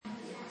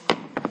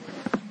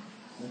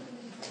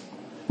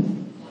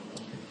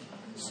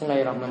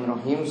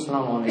Bismillahirrahmanirrahim.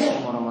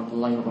 Assalamualaikum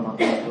warahmatullahi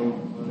wabarakatuh.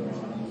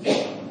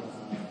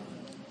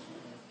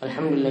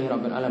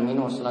 Alhamdulillahirabbil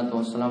alamin wassalatu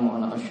wassalamu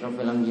ala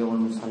asyrafil anbiya'i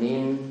wal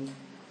mursalin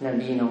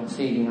nabiyina wa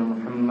sayyidina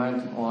Muhammad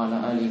wa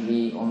ala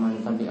alihi wa man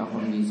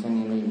tabi'ahum bi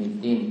ihsanin ila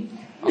yaumiddin.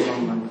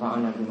 Allahumma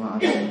anfa'na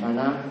bima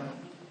 'allamtana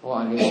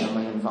wa 'allimna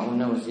ma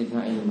yanfa'una wa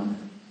zidna ilma.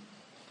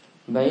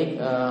 Baik,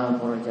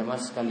 para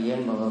jamaah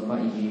sekalian, bapak-bapak,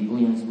 ibu-ibu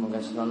yang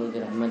semoga selalu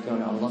dirahmati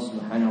oleh Allah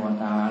Subhanahu wa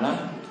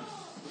taala.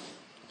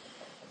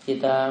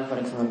 Kita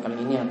pada kesempatan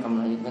kali ini akan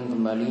melanjutkan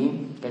kembali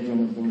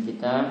kajian rutin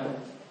kita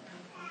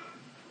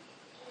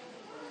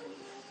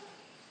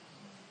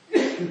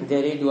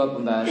dari dua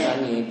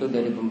pembahasan, yaitu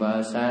dari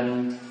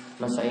pembahasan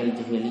Masail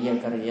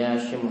Jahiliyyah karya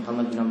Syekh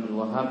Muhammad bin Abdul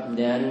Wahhab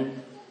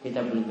dan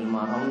Kitab Bulughul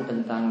Maram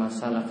tentang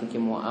masalah fikih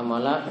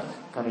muamalah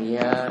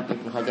karya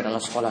Ibnu Hajar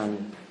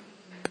Al-Asqalani.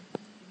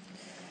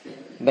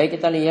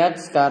 Baik, kita lihat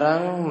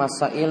sekarang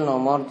Masail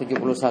nomor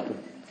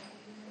 71.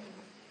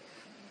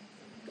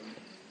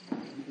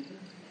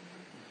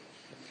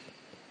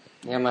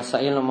 Ya,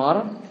 Masail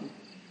nomor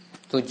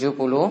 71,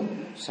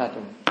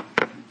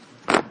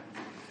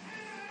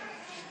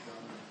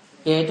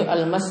 yaitu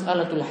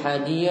Al-Mas'alatul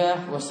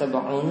Hadiyah wa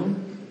Sab'un.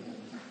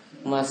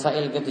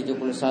 Masail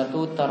ke-71,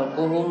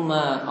 tarkuhum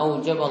ma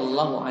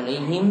aujaballahu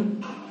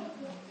alaihim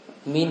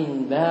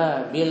min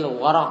babil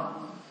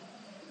wara.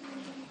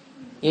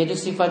 Yaitu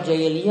sifat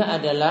jahiliyah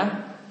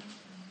adalah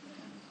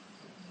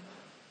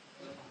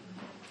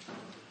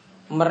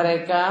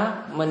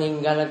mereka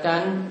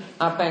meninggalkan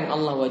apa yang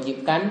Allah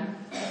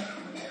wajibkan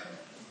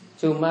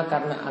cuma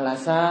karena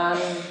alasan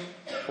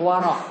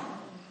wara,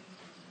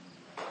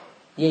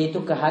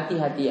 yaitu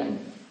kehati-hatian.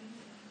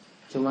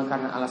 Cuma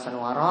karena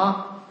alasan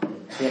wara,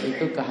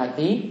 yaitu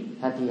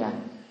kehati-hatian.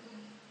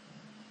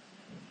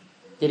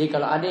 Jadi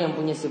kalau ada yang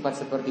punya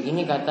sifat seperti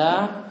ini,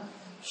 kata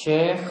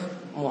Syekh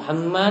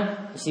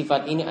Muhammad,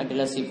 sifat ini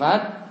adalah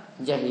sifat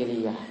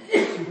jahiliyah.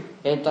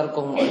 Yaitu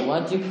tarkuhum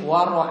wajib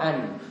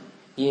wara'an,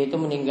 yaitu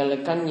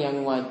meninggalkan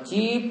yang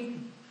wajib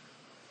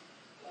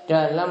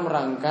dalam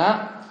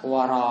rangka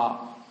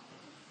wara.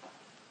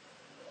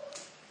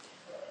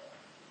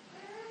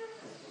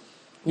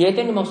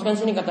 Yaitu yang dimaksudkan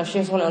sini, kata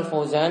Syekh Shalih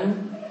Al-Fauzan,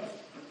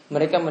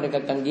 mereka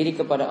mendekatkan diri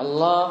kepada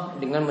Allah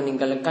dengan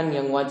meninggalkan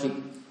yang wajib.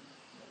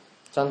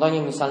 Contohnya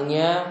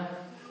misalnya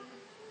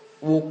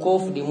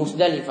wukuf di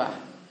Musdalifah.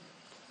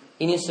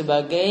 Ini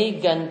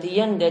sebagai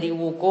gantian dari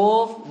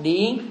wukuf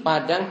di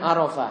Padang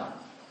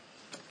Arafah.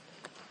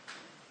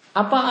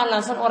 Apa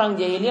alasan orang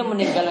jahiliyah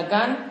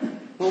meninggalkan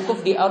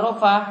wukuf di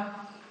Arafah,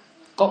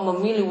 kok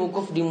memilih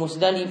wukuf di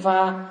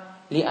Musdalifah?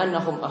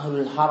 Li'annahum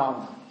ahlul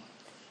haram.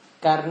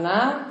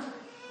 Karena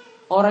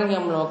orang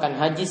yang melakukan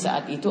haji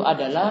saat itu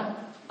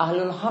adalah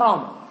ahlul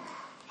haram,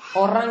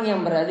 orang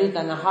yang berada di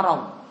tanah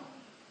haram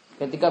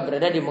ketika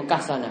berada di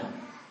Mekah sana.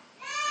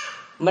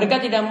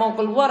 Mereka tidak mau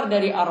keluar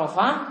dari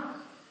Arafah,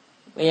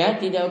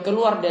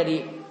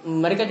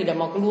 mereka tidak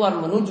mau keluar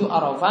menuju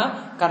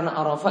Arafah karena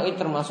Arafah itu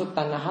termasuk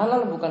tanah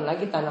halal, bukan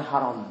lagi tanah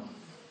haram.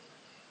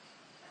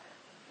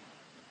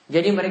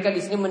 Jadi mereka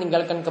di sini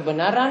meninggalkan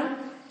kebenaran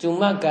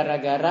cuma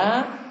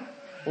gara-gara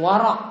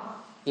wara,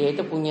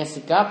 yaitu punya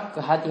sikap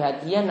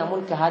kehati-hatian,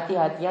 namun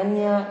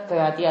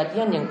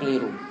kehati-hatian yang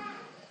keliru.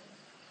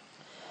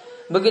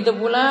 Begitu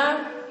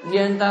pula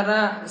di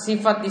antara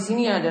sifat di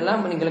sini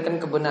adalah meninggalkan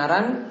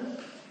kebenaran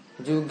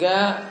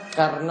juga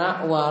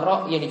karena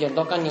wara, yang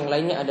dicontohkan yang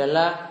lainnya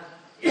adalah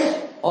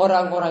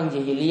orang-orang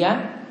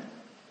jahiliyah,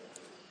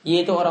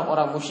 yaitu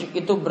orang-orang musyrik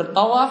itu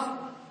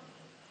bertawaf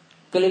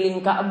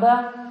keliling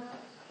Ka'bah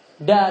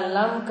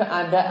dalam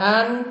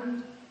keadaan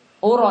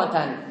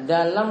uratan,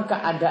 dalam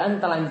keadaan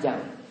telanjang.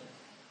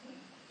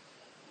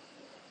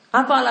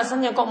 Apa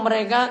alasannya kok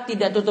mereka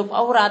tidak tutup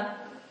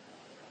aurat?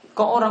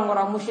 Kok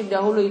orang-orang musyrik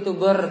dahulu itu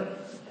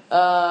bertawaf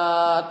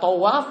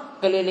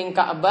keliling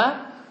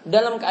Ka'bah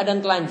dalam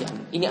keadaan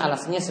telanjang? Ini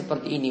alasannya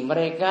seperti ini.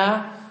 Mereka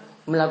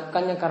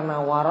melakukannya karena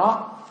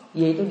wara,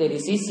 yaitu dari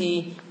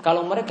sisi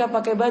kalau mereka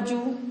pakai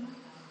baju,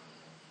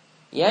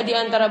 ya, di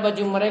antara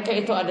baju mereka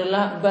itu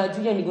adalah baju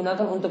yang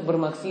digunakan untuk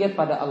bermaksiat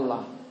pada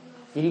Allah.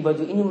 Jadi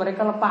baju ini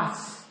mereka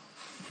lepas.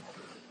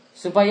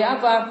 Supaya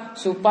apa?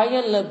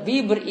 Supaya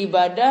lebih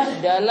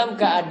beribadah dalam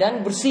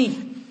keadaan bersih.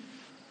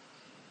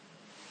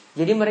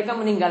 Jadi mereka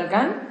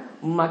meninggalkan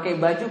memakai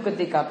baju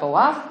ketika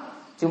tawaf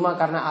cuma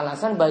karena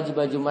alasan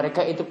baju-baju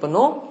mereka itu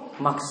penuh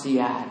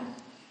maksiat.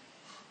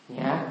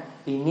 Ya,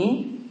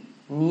 ini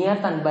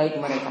niatan baik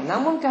mereka.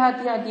 Namun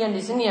kehati-hatian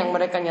di sini yang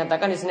mereka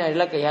nyatakan di sini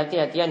adalah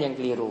kehati-hatian yang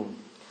keliru.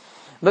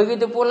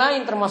 Begitu pula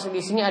yang termasuk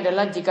di sini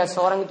adalah jika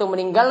seorang itu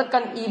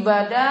meninggalkan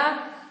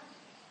ibadah,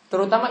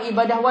 terutama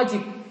ibadah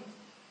wajib.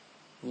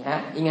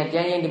 Ya, ingat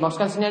ya, yang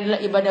dimaksudkan di sini adalah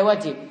ibadah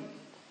wajib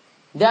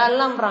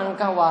dalam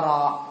rangka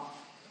wara.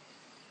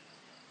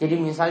 Jadi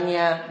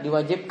misalnya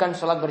diwajibkan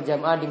sholat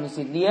berjamaah di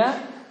masjid, dia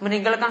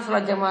meninggalkan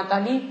sholat jamaah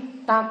tadi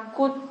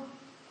takut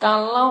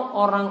kalau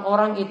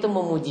orang-orang itu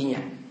memujinya.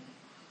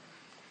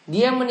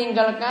 Dia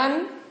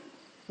meninggalkan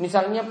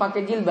misalnya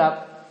pakai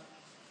jilbab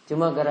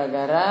cuma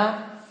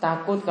gara-gara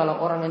takut kalau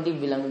orang nanti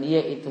bilang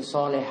dia itu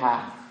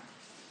solehah.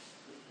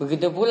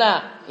 Begitu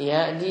pula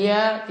ya,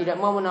 dia tidak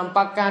mau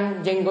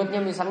menampakkan jenggotnya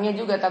misalnya,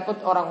 juga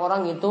takut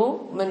orang-orang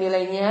itu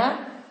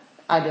menilainya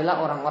adalah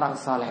orang-orang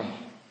saleh.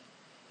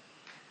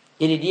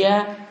 Jadi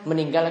dia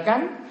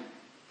meninggalkan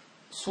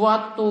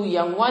suatu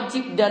yang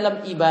wajib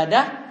dalam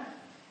ibadah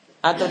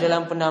atau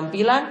dalam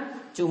penampilan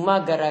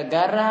cuma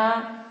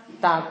gara-gara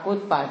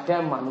takut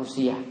pada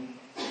manusia.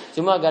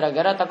 Cuma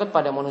gara-gara takut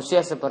pada manusia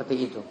seperti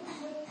itu.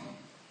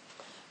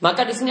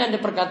 Maka di sini ada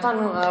perkataan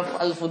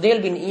Al-Fudail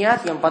bin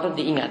Iyad yang patut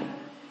diingat.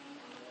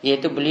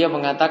 Yaitu beliau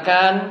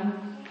mengatakan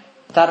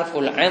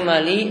tarkul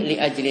amali li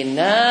ajlin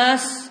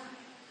nas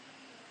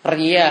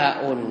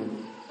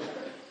riyaun.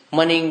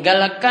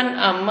 Meninggalkan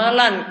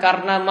amalan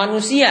karena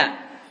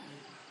manusia.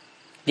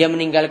 Dia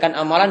meninggalkan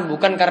amalan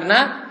bukan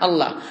karena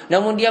Allah,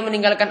 namun dia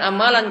meninggalkan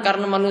amalan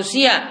karena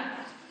manusia.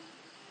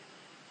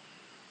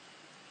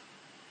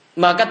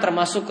 Maka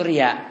termasuk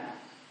riya.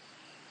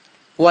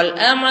 Wal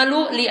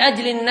amalu li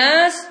ajlin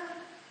nas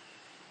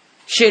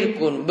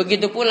syirkun.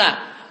 Begitu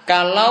pula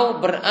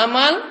kalau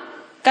beramal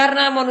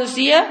karena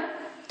manusia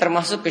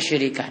termasuk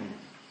kesyirikan.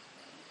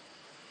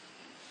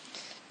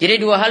 Jadi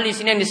dua hal di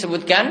sini yang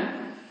disebutkan,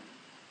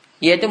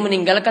 yaitu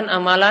meninggalkan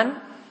amalan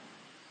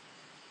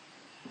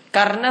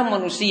karena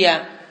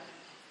manusia,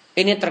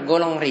 ini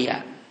tergolong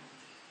riya.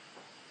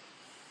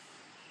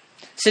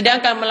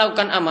 Sedangkan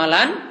melakukan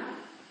amalan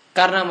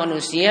karena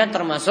manusia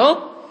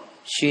termasuk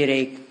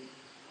syirik.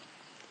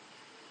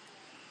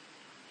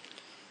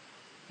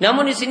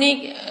 Namun di sini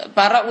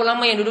para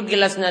ulama yang duduk di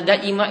lasnada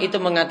imah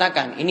itu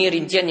mengatakan, ini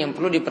rincian yang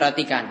perlu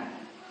diperhatikan.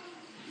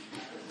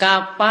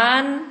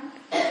 Kapan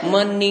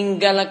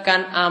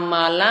meninggalkan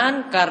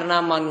amalan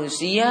karena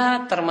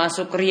manusia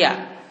termasuk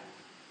riya?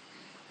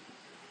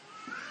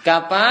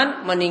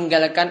 Kapan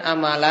meninggalkan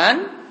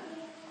amalan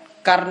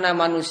karena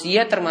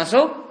manusia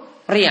termasuk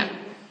riya?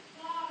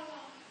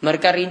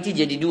 Mereka rinci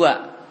jadi dua.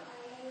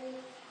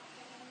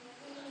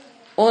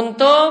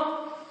 Untuk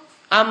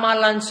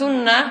amalan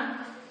sunnah,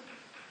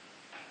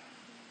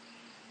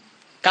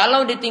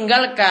 kalau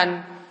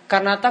ditinggalkan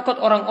karena takut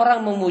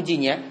orang-orang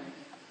memujinya,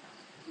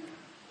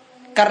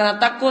 karena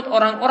takut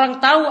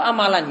orang-orang tahu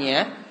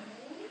amalannya,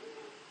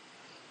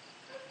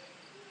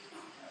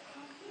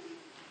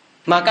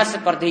 maka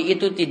seperti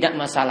itu tidak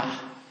masalah.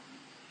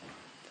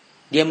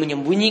 Dia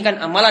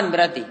menyembunyikan amalan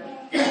berarti.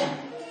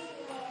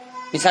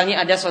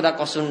 Misalnya ada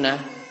sedekah sunnah,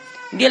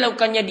 dia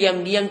lakukannya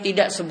diam-diam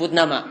tidak sebut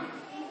nama.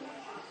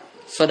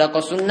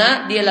 Sedekah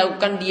sunnah dia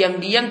lakukan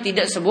diam-diam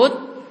tidak sebut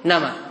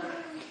nama.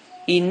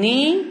 Ini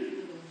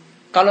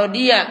kalau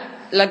dia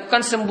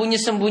lakukan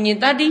sembunyi-sembunyi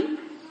tadi,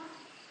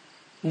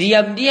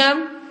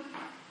 diam-diam,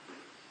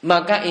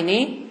 maka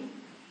ini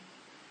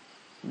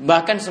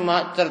bahkan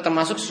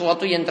termasuk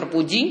sesuatu yang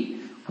terpuji,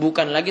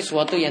 bukan lagi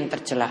sesuatu yang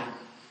tercela.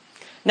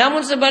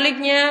 Namun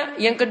sebaliknya,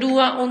 yang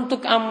kedua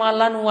untuk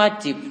amalan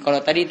wajib.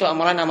 Kalau tadi itu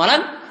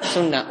amalan-amalan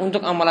sunnah,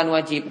 untuk amalan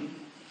wajib,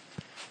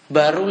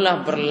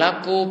 barulah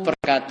berlaku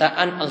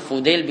perkataan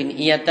Al-Fudail bin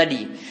Iyad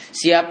tadi.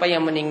 Siapa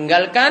yang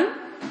meninggalkan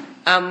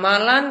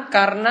amalan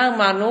karena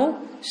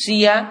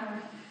manusia,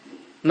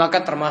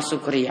 maka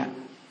termasuk riya.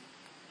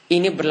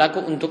 Ini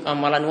berlaku untuk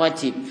amalan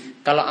wajib.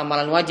 Kalau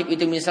amalan wajib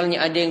itu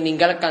misalnya ada yang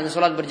meninggalkan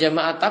sholat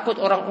berjamaah, takut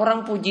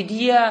orang-orang puji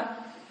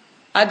dia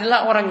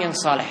adalah orang yang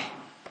saleh,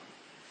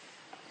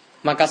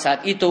 maka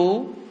saat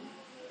itu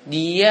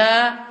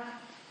dia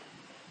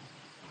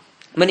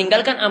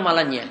meninggalkan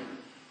amalannya,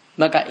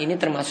 maka ini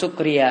termasuk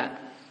riya.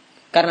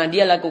 Karena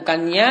dia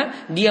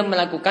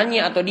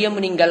melakukannya atau dia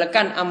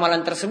meninggalkan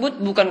amalan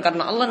tersebut bukan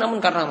karena Allah namun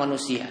karena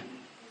manusia.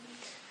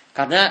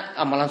 Karena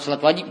amalan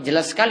sholat wajib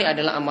jelas sekali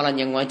adalah amalan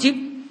yang wajib,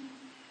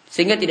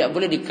 sehingga tidak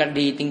boleh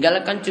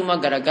ditinggalkan cuma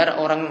gara-gara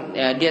orang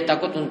dia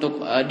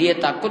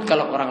takut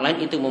kalau orang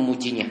lain itu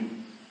memujinya.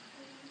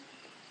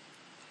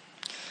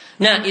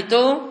 Nah,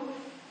 itu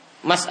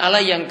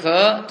masalah yang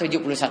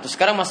ke-71.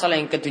 Sekarang masalah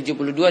yang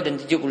ke-72 dan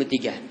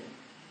 73.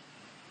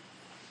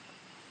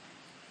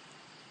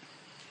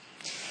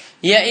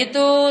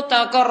 Yaitu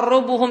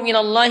taqarrubuhum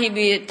ilallahi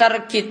bi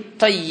tarkit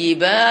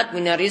thayyibat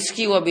minar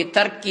rizqi wa bi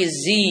tarki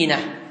zinah.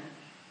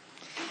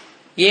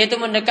 Yaitu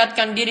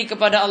mendekatkan diri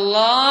kepada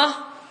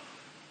Allah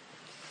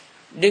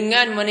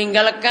dengan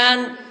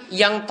meninggalkan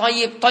yang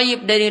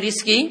thayyib dari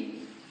rizki,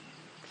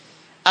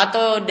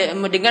 atau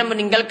dengan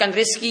meninggalkan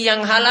rizki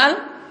yang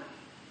halal,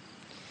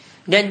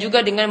 dan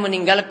juga dengan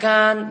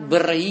meninggalkan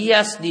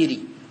berhias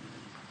diri.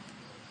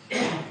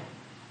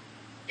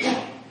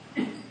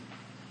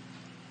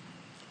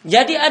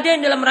 Jadi ada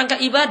yang dalam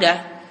rangka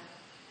ibadah.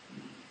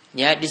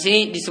 Ya, di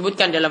sini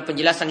disebutkan dalam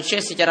penjelasan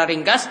Syekh secara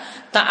ringkas,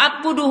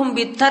 ta'abbuduhum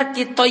bi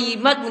tarki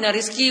thayyibat minar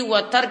rizqi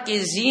wa tarki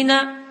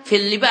zina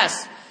fil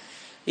libas.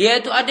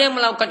 Yaitu ada yang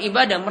melakukan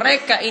ibadah,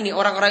 mereka ini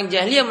orang-orang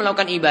jahiliyah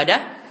melakukan ibadah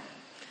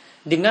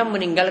dengan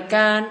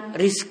meninggalkan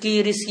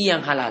rizki-rizki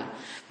yang halal.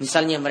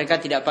 Misalnya mereka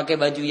tidak pakai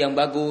baju yang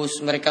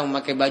bagus, mereka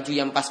memakai baju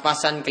yang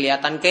pas-pasan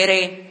kelihatan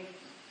kere.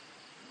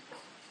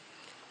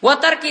 Wa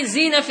tarki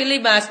zina fil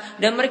libas,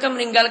 dan mereka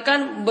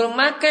meninggalkan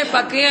memakai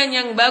pakaian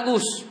yang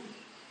bagus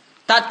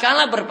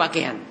tatkala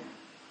berpakaian.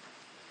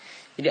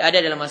 Jadi ada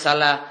dalam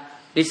masalah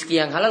rizki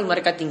yang halal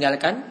mereka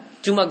tinggalkan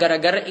cuma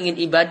gara-gara ingin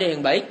ibadah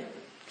yang baik.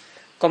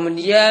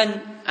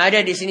 Kemudian ada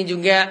di sini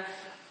juga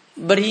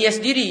berhias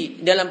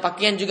diri dalam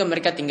pakaian juga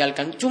mereka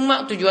tinggalkan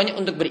cuma tujuannya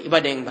untuk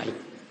beribadah yang baik.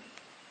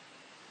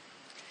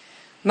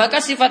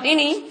 Maka sifat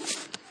ini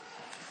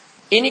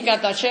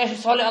kata Syekh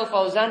Shalih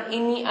Al-Fauzan,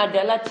 ini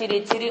adalah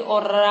ciri-ciri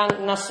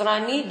orang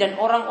Nasrani dan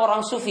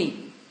orang-orang Sufi.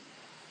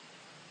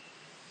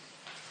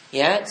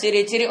 Ya,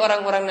 ciri-ciri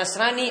orang-orang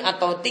Nasrani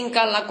atau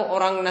tingkah laku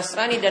orang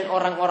Nasrani dan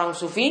orang-orang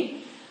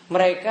Sufi,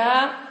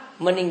 mereka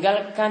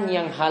meninggalkan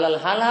yang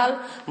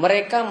halal-halal,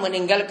 mereka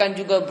meninggalkan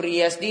juga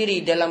berhias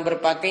diri dalam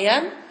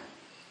berpakaian.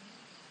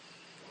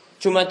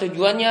 Cuma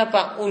tujuannya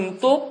apa?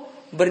 Untuk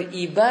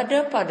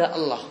beribadah pada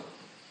Allah.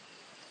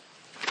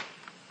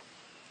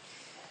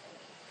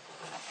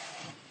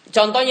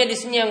 Contohnya di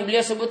sini yang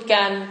beliau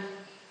sebutkan,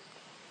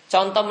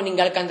 contoh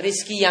meninggalkan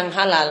rizki yang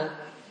halal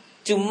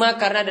cuma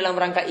karena dalam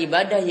rangka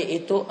ibadah,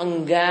 yaitu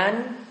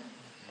enggan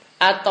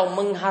atau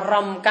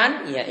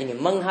mengharamkan, ya ini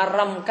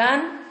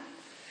mengharamkan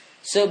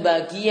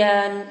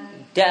sebagian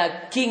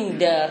daging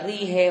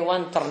dari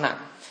hewan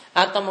ternak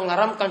atau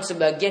mengharamkan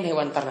sebagian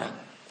hewan ternak.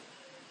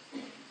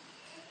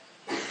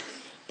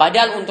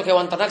 Padahal untuk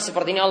hewan ternak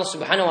seperti ini Allah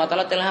Subhanahu wa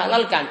taala telah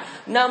halalkan,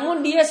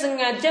 namun dia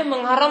sengaja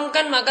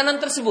mengharamkan makanan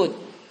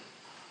tersebut.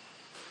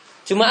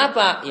 Cuma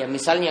apa? Ya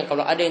misalnya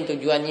kalau ada yang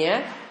tujuannya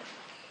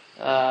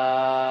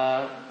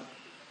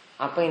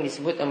apa yang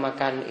disebut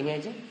makan ini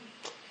aja,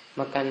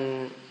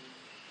 makan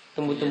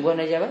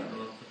tumbuh-tumbuhan aja apa?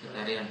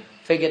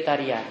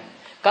 Vegetarian.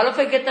 Kalau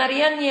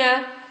vegetariannya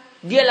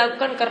dia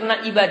lakukan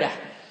karena ibadah,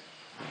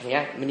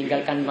 ya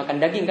meninggalkan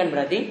makan daging kan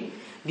berarti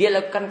dia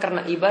lakukan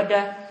karena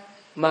ibadah,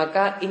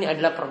 maka ini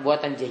adalah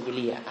perbuatan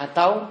jahiliyah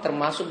atau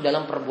termasuk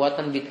dalam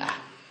perbuatan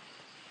bid'ah.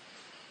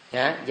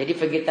 Ya, jadi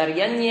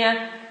vegetariannya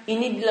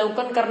ini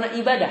dilakukan karena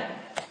ibadah.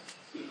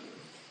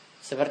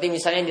 Seperti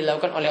misalnya yang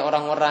dilakukan oleh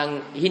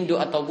orang-orang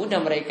Hindu atau Buddha,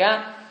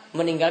 mereka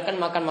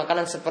meninggalkan makan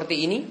makanan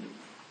seperti ini.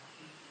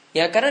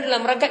 Ya karena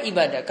dalam rangka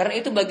ibadah,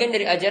 karena itu bagian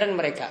dari ajaran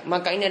mereka.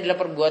 Maka ini adalah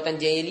perbuatan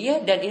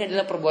jahiliyah dan ini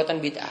adalah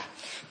perbuatan bid'ah.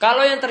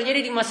 Kalau yang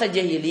terjadi di masa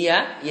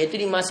jahiliyah, yaitu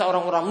di masa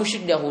orang-orang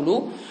musyrik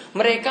dahulu,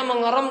 mereka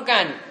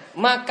mengharamkan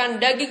makan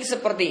daging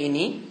seperti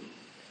ini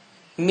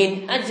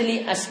min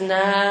ajli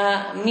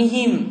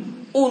asnamihim,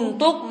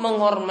 untuk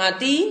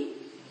menghormati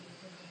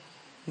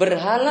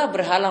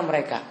berhala-berhala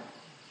mereka.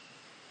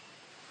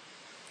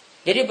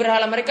 Jadi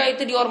berhala mereka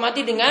itu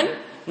dihormati dengan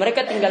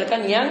mereka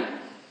tinggalkan yang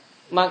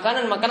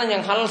makanan-makanan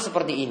yang halal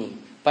seperti ini.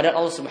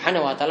 Padahal Allah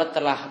Subhanahu wa taala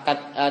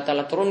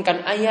telah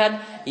turunkan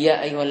ayat, ya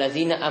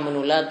ayyuhallazina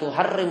amanu la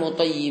tuharrimu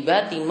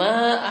thayyibati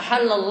ma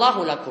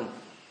ahallallahu lakum.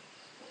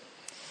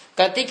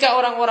 Ketika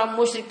orang-orang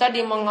musyrik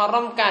tadi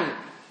mengharamkan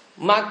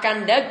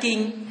makan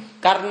daging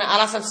karena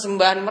alasan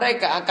sembahan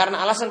mereka,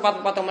 karena alasan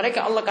patung-patung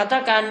mereka, Allah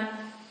katakan,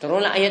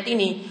 turunlah ayat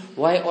ini,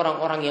 wahai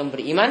orang-orang yang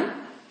beriman,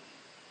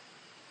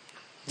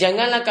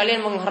 janganlah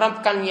kalian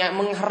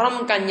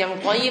mengharamkan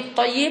yang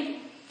thayyib,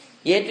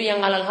 yaitu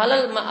yang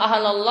halal-halal,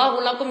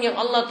 ma'ahalallahu lakum, yang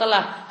Allah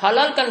telah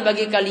halalkan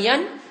bagi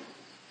kalian,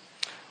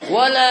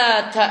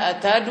 wala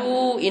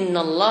ta'tadu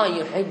innallaha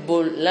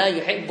la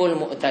yuhibbul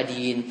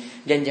mu'tadin,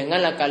 dan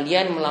janganlah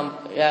kalian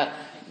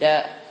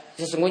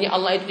sesungguhnya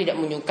Allah itu tidak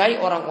menyukai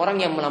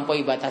orang-orang yang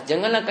melampaui batas.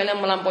 Janganlah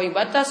kalian melampaui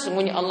batas,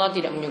 sesungguhnya Allah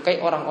tidak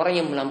menyukai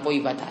orang-orang yang melampaui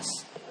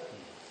batas.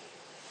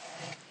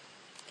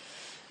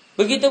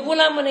 Begitu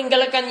pula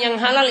meninggalkan yang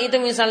halal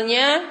itu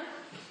misalnya,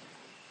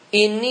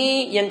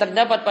 ini yang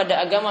terdapat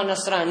pada agama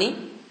Nasrani,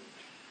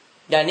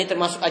 dan ini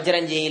termasuk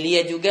ajaran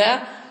jahiliyah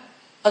juga,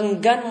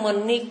 enggan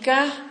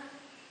menikah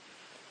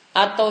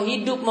atau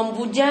hidup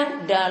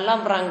membujang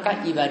dalam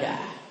rangka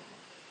ibadah.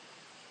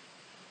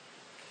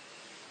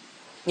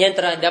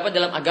 Yang terdapat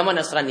dalam agama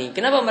Nasrani.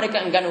 Kenapa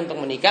mereka enggan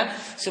untuk menikah?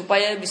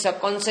 Supaya bisa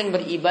konsen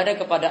beribadah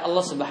kepada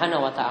Allah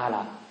Subhanahu wa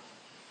taala.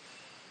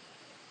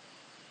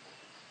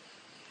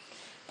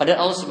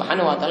 Padahal Allah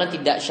Subhanahu wa taala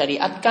tidak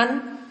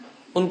syariatkan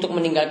untuk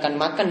meninggalkan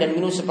makan dan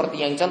minum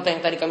seperti yang contoh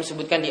yang tadi kami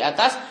sebutkan di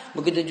atas.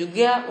 Begitu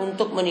juga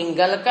untuk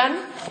meninggalkan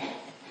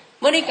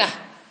menikah.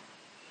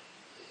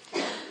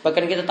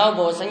 Bahkan kita tahu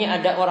bahwasanya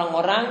ada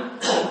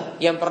orang-orang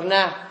yang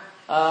pernah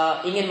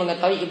ingin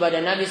mengetahui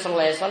ibadah Nabi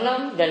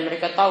SAW, dan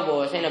mereka tahu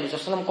bahwasanya Nabi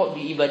SAW kok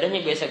di ibadahnya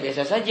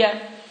biasa-biasa saja.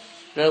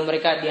 Lalu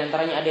mereka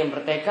diantaranya ada yang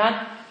bertekad,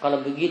 kalau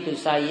begitu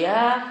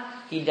saya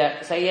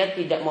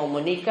tidak mau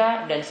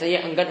menikah dan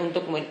saya enggan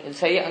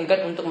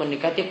untuk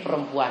mendekati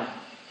perempuan.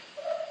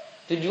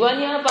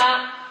 Tujuannya apa?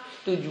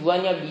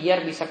 Tujuannya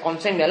biar bisa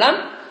konsen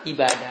dalam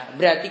ibadah.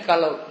 Berarti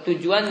kalau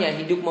tujuannya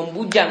hidup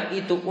membujang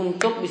itu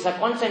untuk bisa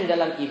konsen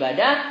dalam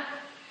ibadah,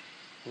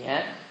 ya,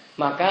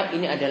 maka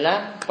ini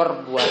adalah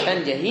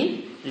perbuatan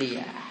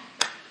jahiliyah.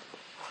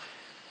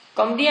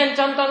 Kemudian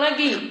contoh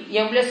lagi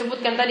yang beliau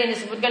sebutkan tadi, yang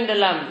disebutkan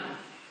dalam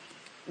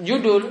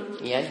judul,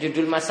 ya,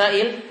 judul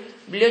Masail,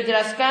 beliau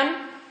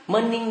jelaskan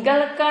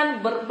meninggalkan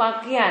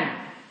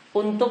berpakaian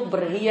untuk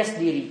berhias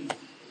diri.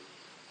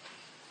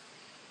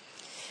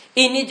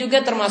 Ini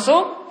juga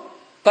termasuk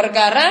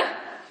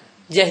perkara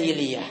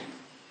jahiliyah.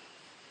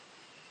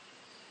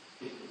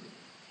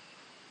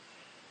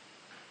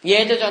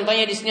 Yaitu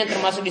contohnya di sini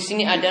termasuk di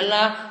sini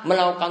adalah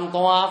melakukan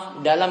tawaf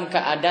dalam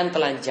keadaan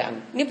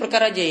telanjang. Ini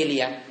perkara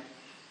jahiliyah.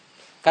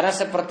 Karena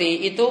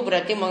seperti itu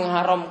berarti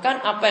mengharamkan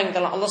apa yang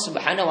telah Allah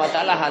Subhanahu wa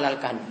taala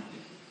halalkan.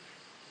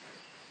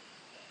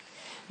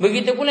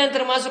 Begitu pula yang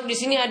termasuk di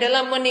sini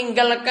adalah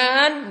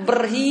meninggalkan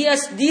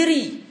berhias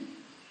diri.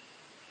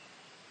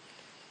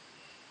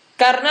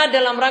 Karena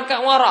dalam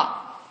rangka wara.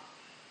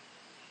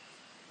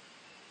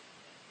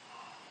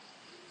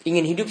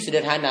 Ingin hidup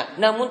sederhana,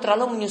 namun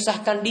terlalu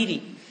menyusahkan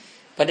diri.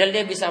 Padahal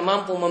dia bisa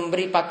mampu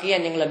memberi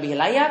pakaian yang lebih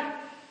layak,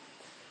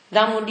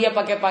 namun dia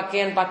pakai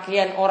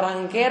pakaian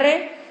orang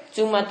kere,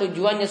 cuma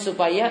tujuannya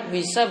supaya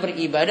bisa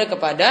beribadah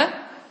kepada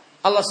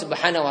Allah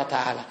Subhanahu wa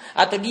taala.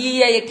 Atau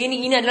dia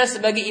yakini ini adalah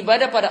sebagai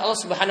ibadah pada Allah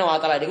Subhanahu wa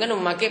taala dengan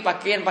memakai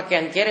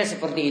pakaian-pakaian kere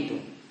seperti itu.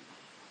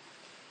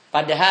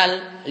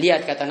 Padahal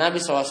lihat kata Nabi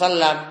SAW,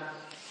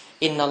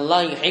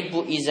 Innallaha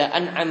yuhibbu iza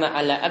an'ama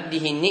ala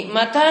abdihi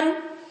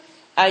nikmatan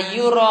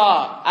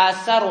ayyura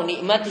asaru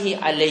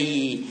nikmatihi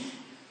alaihi.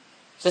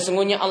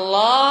 Sesungguhnya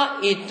Allah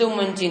itu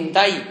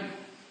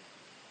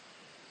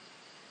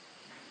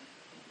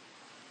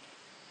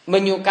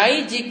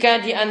menyukai jika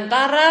di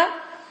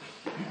antara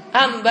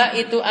hamba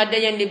itu ada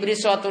yang diberi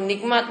suatu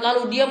nikmat,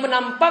 lalu dia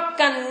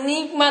menampakkan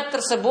nikmat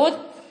tersebut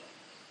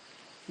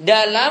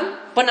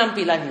dalam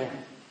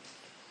penampilannya.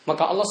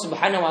 Maka Allah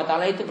Subhanahu wa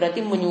taala itu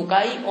berarti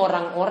menyukai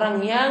orang-orang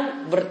yang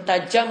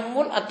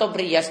bertajamul atau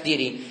berhias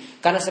diri.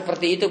 Karena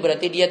seperti itu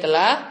berarti dia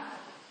telah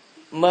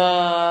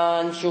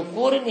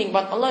mensyukuri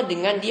nikmat Allah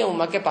dengan dia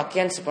memakai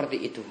pakaian seperti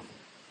itu.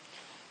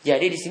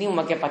 Jadi di sini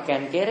memakai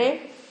pakaian kere,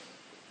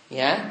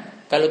 ya,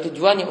 kalau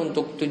tujuan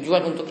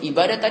untuk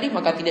ibadah tadi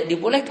maka tidak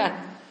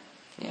dibolehkan.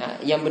 Ya,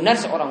 yang benar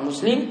seorang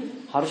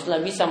muslim haruslah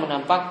bisa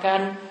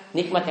menampakkan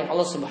nikmat yang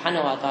Allah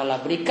Subhanahu wa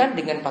taala berikan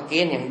dengan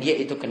pakaian yang dia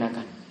itu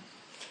kenakan.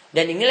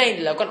 Dan inilah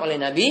yang dilakukan oleh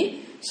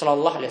Nabi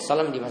sallallahu alaihi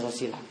wasallam di masa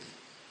silam.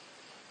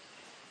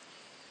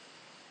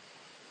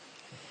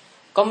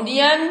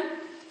 Kemudian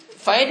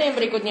faedah yang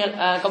berikutnya,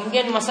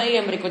 kemudian masail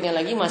yang berikutnya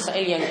lagi,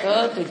 masail yang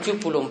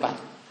ke-74.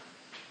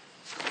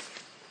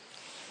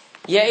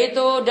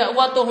 Yaitu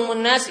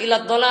dakwatuhumun nas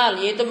ila dhalal,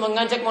 yaitu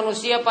mengajak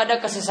manusia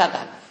pada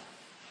kesesatan.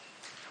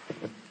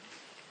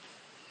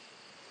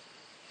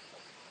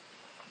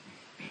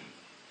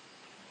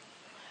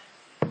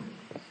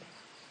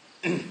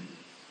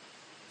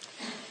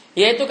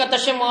 Yaitu kata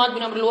Syekh Muhammad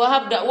bin Abdul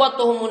Wahhab,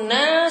 dakwatuhumun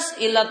nas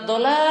ila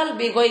dhalal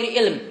bi ghairi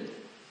ilm.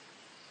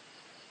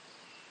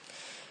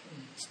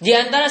 Di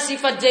antara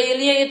sifat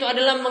jahiliyah itu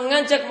adalah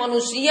mengajak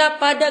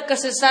manusia pada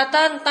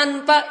kesesatan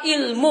tanpa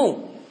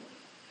ilmu.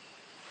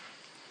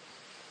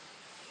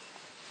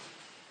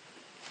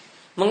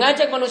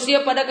 Mengajak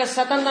manusia pada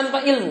kesesatan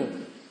tanpa ilmu.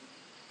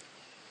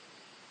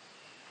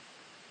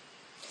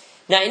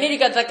 Nah, ini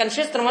dikatakan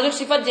Syekh termasuk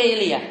sifat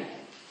jahiliyah.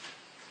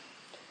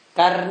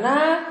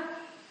 Karena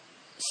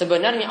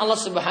sebenarnya Allah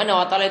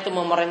Subhanahu wa taala itu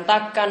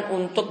memerintahkan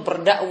untuk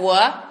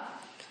berdakwah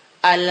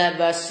ala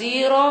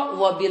basira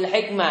wa bil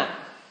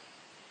hikmah.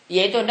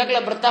 Yaitu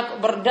hendaklah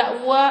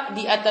berdakwah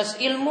di atas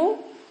ilmu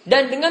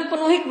dan dengan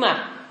penuh hikmah,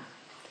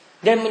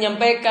 dan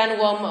menyampaikan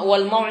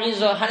wal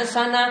mau'izah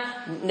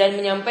hasanah, dan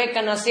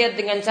menyampaikan nasihat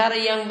dengan cara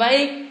yang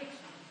baik,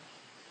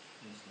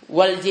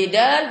 wal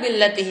jidal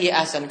billati hi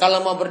ahsan.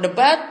 Kalau mau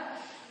berdebat,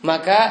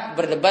 maka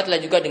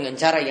berdebatlah juga dengan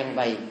cara yang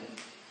baik.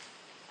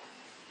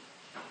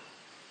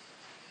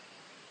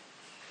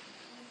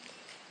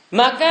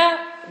 Maka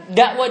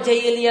dakwah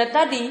jahiliyah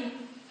tadi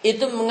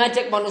itu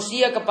mengajak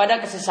manusia kepada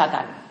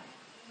kesesatan,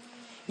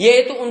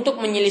 yaitu untuk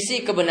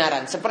menyelisih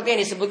kebenaran, seperti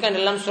yang disebutkan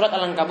dalam surat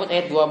Al-Ankabut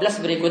ayat 12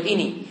 berikut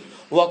ini.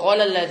 Wa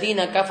qala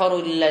alladziina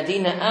kafaru lil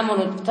ladziina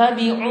aamanu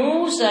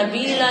tabi'u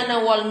sabilana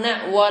wal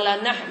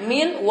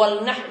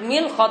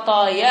nahmil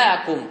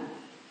khataayakum.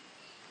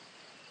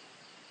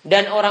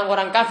 Dan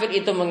orang-orang kafir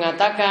itu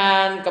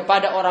mengatakan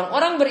kepada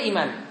orang-orang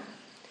beriman,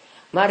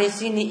 mari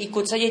sini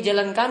ikut saja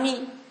jalan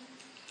kami,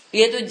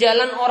 yaitu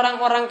jalan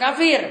orang-orang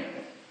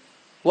kafir.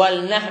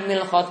 Wal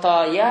nahmil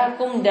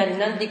khatayakum, dan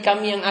nanti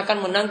kami yang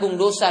akan menanggung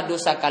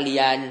dosa-dosa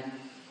kalian.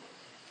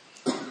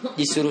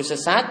 Disuruh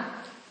sesat,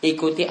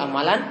 ikuti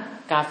amalan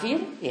kafir,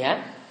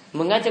 ya,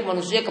 mengajak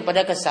manusia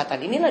kepada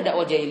kesesatan. Inilah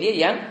dakwah jahiliyah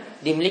yang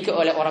dimiliki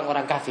oleh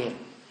orang-orang kafir.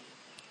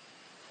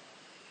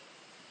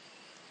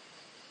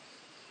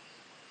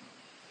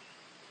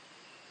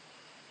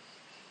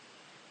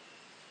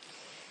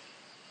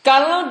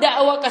 Kalau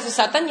dakwah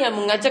kesesatan yang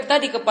mengajak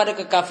tadi kepada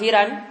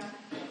kekafiran,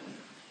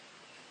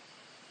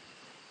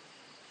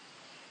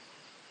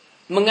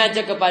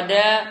 mengajak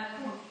kepada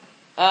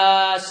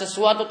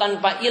sesuatu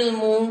tanpa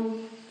ilmu,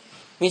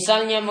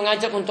 misalnya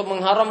mengajak untuk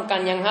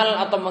mengharamkan yang halal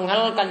atau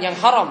menghalalkan yang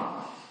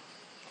haram.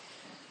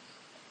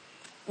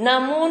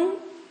 Namun,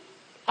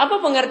 apa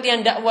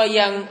pengertian dakwah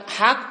yang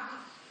hak,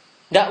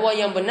 dakwah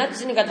yang benar? Di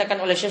sini katakan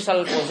oleh Syekh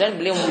Shalal Fauzan,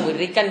 beliau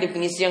memberikan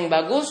definisi yang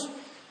bagus.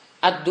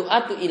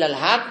 Ad-du'atu ilal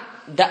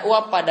haq,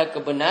 dakwah pada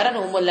kebenaran,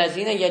 humul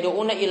ladzina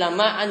yad'una ila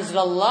ma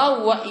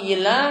anzalallahu wa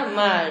ila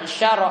ma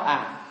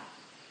syara'a.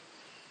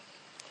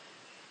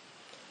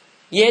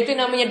 Yaitu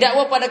namanya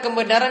dakwah pada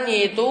kebenaran,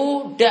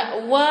 yaitu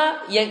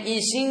dakwah yang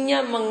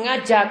isinya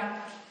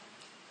mengajak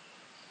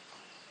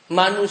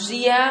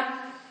manusia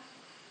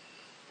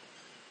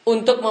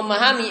untuk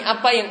memahami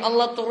apa yang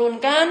Allah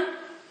turunkan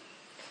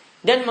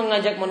dan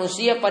mengajak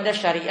manusia pada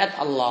syariat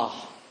Allah.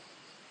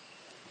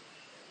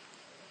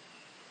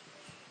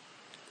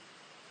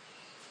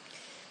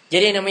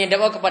 Jadi yang namanya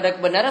dakwah kepada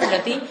kebenaran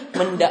berarti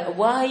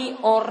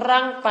mendakwahi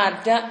orang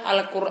pada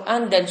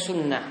Al-Quran dan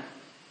Sunnah.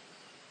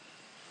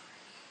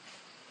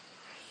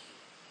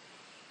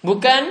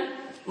 Bukan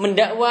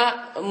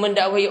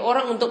mendakwahi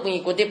orang untuk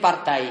mengikuti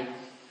partai.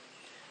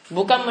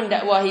 Bukan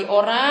mendakwahi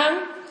orang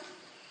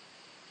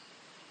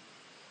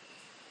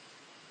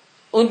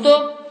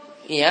untuk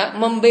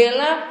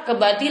membela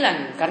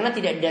kebatilan karena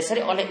tidak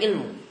didasari oleh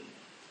ilmu.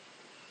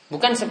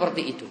 Bukan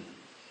seperti itu.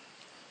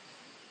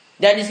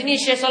 Dan di sini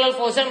Syekh Shalal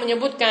Fauzan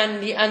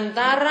menyebutkan di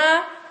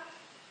antara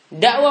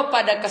dakwah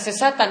pada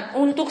kesesatan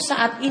untuk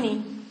saat ini,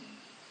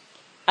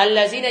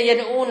 allazina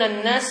yad'una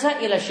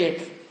an-nasa ila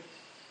syirk.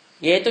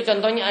 Yaitu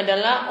contohnya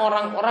adalah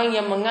orang-orang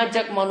yang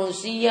mengajak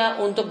manusia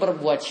untuk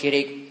berbuat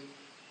syirik.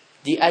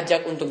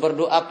 Diajak untuk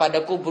berdoa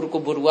pada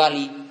kubur-kubur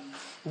wali.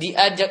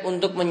 Diajak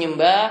untuk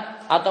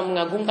menyembah atau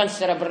mengagungkan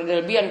secara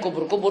berlebihan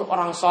kubur-kubur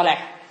orang soleh.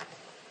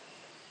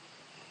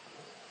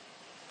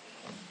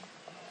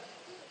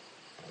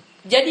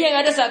 Jadi yang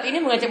ada saat ini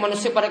mengajak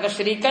manusia pada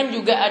kesyirikan,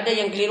 juga ada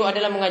yang keliru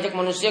adalah mengajak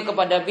manusia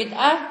kepada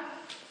bid'ah,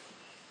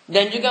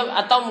 dan juga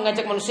atau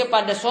mengajak manusia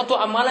pada suatu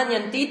amalan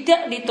yang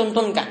tidak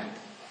dituntunkan.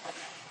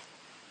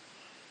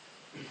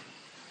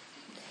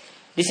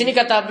 Di sini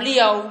kata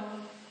beliau,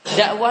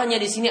 dakwahnya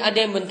di sini ada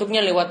yang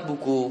bentuknya lewat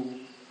buku.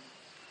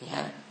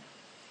 Ya.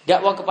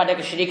 Dakwah kepada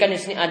kesyirikan di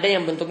sini ada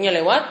yang bentuknya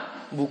lewat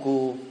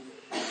buku.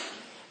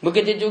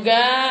 Begitu juga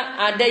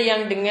ada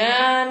yang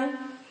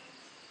dengan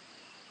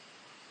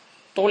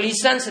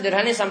tulisan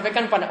sederhana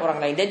disampaikan pada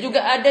orang lain, dan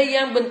juga ada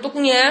yang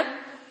bentuknya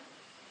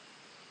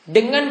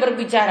dengan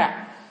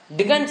berbicara,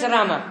 dengan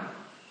ceramah.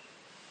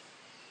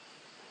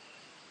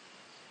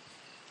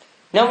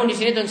 Namun di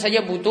sini tentu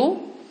saja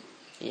butuh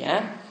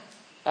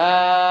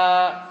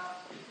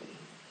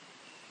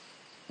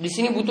di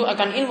sini butuh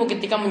akan ilmu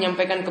ketika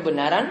menyampaikan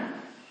kebenaran.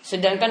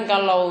 Sedangkan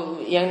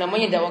kalau yang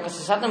namanya dakwah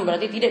kesesatan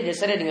berarti tidak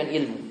didasari dengan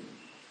ilmu.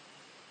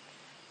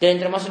 Dan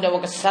termasuk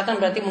dakwah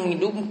kesesatan berarti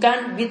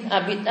menghidupkan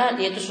bid'ah,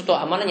 yaitu suatu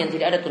amalan yang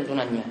tidak ada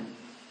tuntunannya.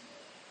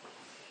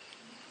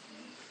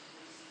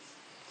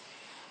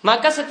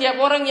 Maka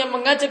setiap orang yang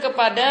mengajak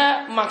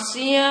kepada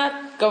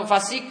maksiat,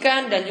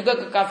 kefasikan dan juga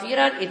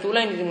kekafiran,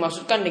 itulah yang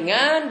dimaksudkan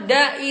dengan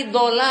dai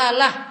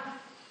dolalah.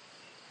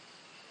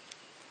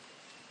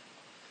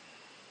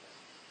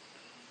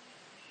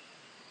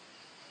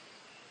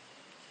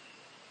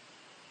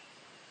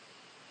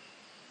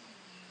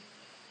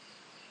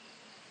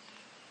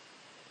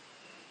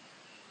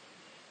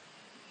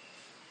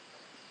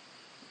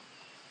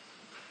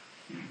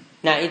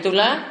 Nah,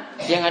 itulah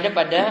yang ada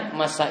pada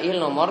Masail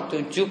nomor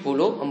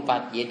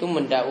 74, yaitu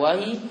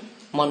mendakwahi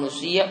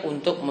manusia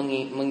untuk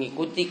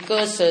mengikuti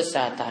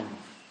kesesatan.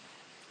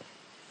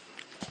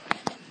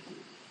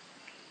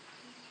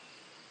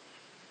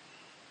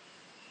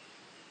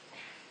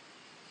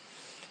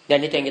 Dan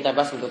itu yang kita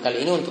bahas untuk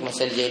kali ini untuk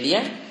Masail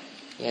Jahiliyyah.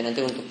 Ya,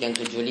 nanti untuk yang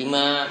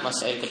 75,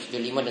 Masail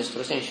ke-75 dan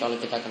seterusnya insyaallah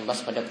kita akan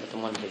bahas pada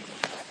pertemuan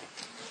berikutnya.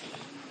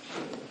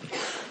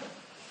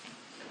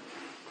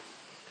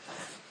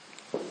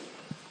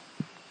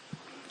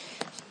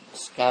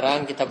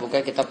 Sekarang kita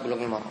buka kitab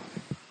Bulughul Maram.